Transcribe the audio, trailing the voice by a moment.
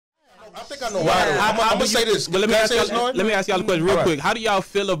I think I know why. I'm gonna say this. But let me ask y'all a question real quick. How do y'all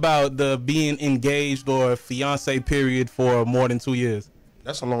feel about the being engaged or fiance period for more than 2 years?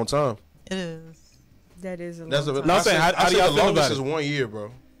 That's a long time. It is. That is a long time. No, I'm saying, how do y'all feel about it? The longest is 1 year,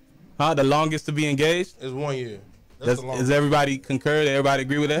 bro. Huh? The longest to be engaged is 1 year. Does everybody concur? Everybody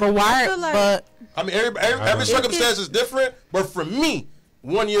agree with that? But why? I mean, every circumstance is different. But for me,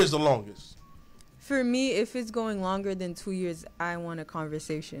 1 year is the longest. For me, if it's going longer than 2 years, I want a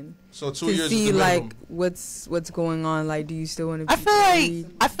conversation. So 2 years to see is the like what's going on. Like, do you still want to? I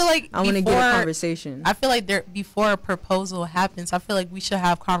feel like I want to get a conversation. I feel like before a proposal happens, I feel like we should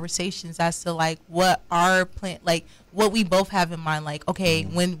have conversations as to like what our plan, like what we both have in mind. Like, okay,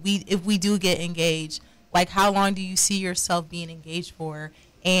 if we do get engaged, like how long do you see yourself being engaged for,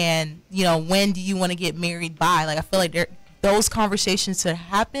 and when do you want to get married by? Like, I feel like those conversations should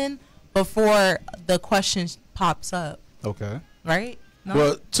happen before the question pops up. Okay. Right? No?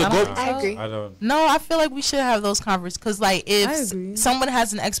 Well, I agree. No, I feel like we should have those conversations because, like, if someone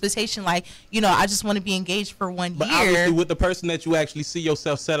has an expectation, like, I just want to be engaged for 1 year. But obviously, with the person that you actually see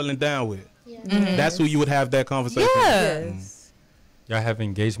yourself settling down with, that's who you would have that conversation. Yeah. Yes. Y'all have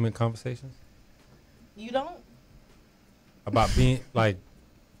engagement conversations? You don't? About being like,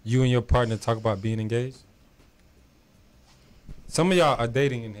 you and your partner talk about being engaged? Some of y'all are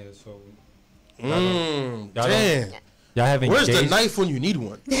dating in here, so. Damn. Y'all have engaged. Where's the knife when you need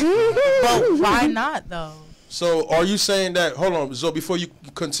one? But why not, though? So, are you saying that? Hold on. So, before you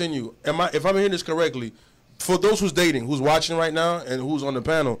continue, if I'm hearing this correctly, for those who's dating, who's watching right now, and who's on the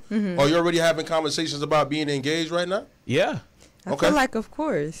panel, are you already having conversations about being engaged right now? Yeah. I feel like, of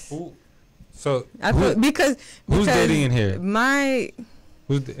course. So, because who's dating in here?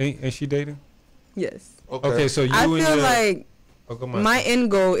 Ain't she dating? Yes. Okay, so you I and feel your, like my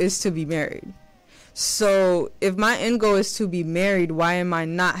end goal is to be married. So if my end goal is to be married, why am I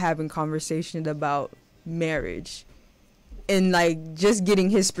not having conversations about marriage and like just getting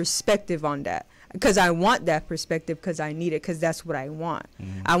his perspective on that? Because I want that perspective, because I need it, because that's what I want.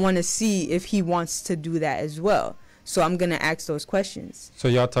 I want to see if he wants to do that as well. So I'm going to ask those questions. So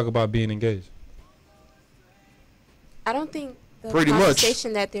y'all talk about being engaged? I don't think the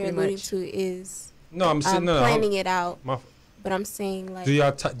conversation that they're alluding to is planning it out. But I'm saying, like, do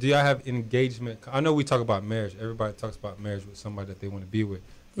y'all have engagement? I know we talk about marriage. Everybody talks about marriage with somebody that they want to be with.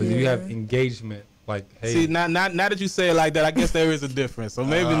 But do you have engagement? Like, hey, see, now that you say it like that, I guess there is a difference. So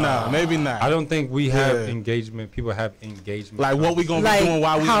maybe not. I don't think we have engagement. People have engagement. Like what we gonna be doing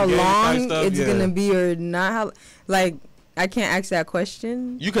while we how engaged long it's gonna be or not? How like. I can't ask that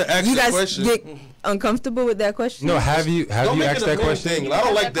question. You can ask that question. You guys get uncomfortable with that question? No, have you asked that question? I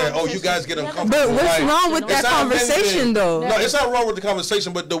don't like that. Oh, you guys get uncomfortable. But what's wrong with that conversation, though? No, it's not wrong with the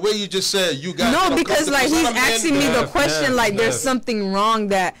conversation, but the way you just said you guys. No, because like he's asking me the question like there's something wrong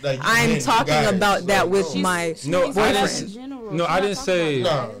that I'm talking about that with my boyfriend. No, I didn't say.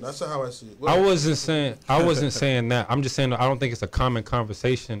 No, that's not how I see it. I wasn't saying that. I'm just saying I don't think it's a common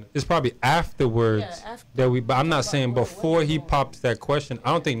conversation. It's probably afterwards that we. But I'm not saying before he pops that question.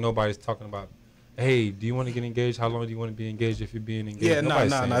 I don't think nobody's talking about. Hey, do you want to get engaged? How long do you want to be engaged if you're being engaged? Yeah, no.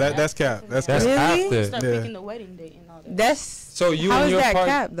 That's cap. That's really? after. Start picking the wedding date and all that. That's so you how and is your that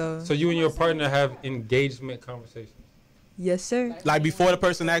partner. cap though? So you and your partner have engagement conversations. Yes, sir. Like before the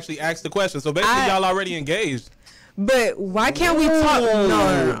person actually asks the question. So basically, y'all already engaged. But why can't we talk?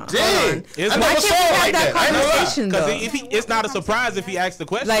 No. Dang. Why can't we have that conversation though? Because it's not a surprise if he asks the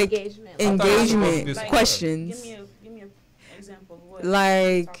question. Like engagement questions. Give me an example of what.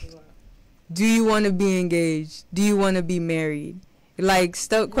 Like, do you want to be engaged? Do you want to be married? Like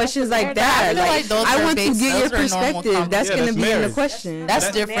questions like that. Like I want to get your perspective. That's gonna be in the question.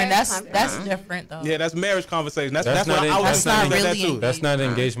 That's different. That's different though. Yeah, that's marriage conversation. That's what not I was not saying really that too. That's not an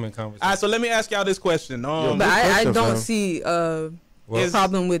engagement conversation. All right, so let me ask y'all this question. But I don't see a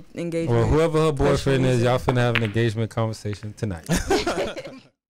problem with engagement. Well, whoever her boyfriend is, y'all finna have an engagement conversation tonight.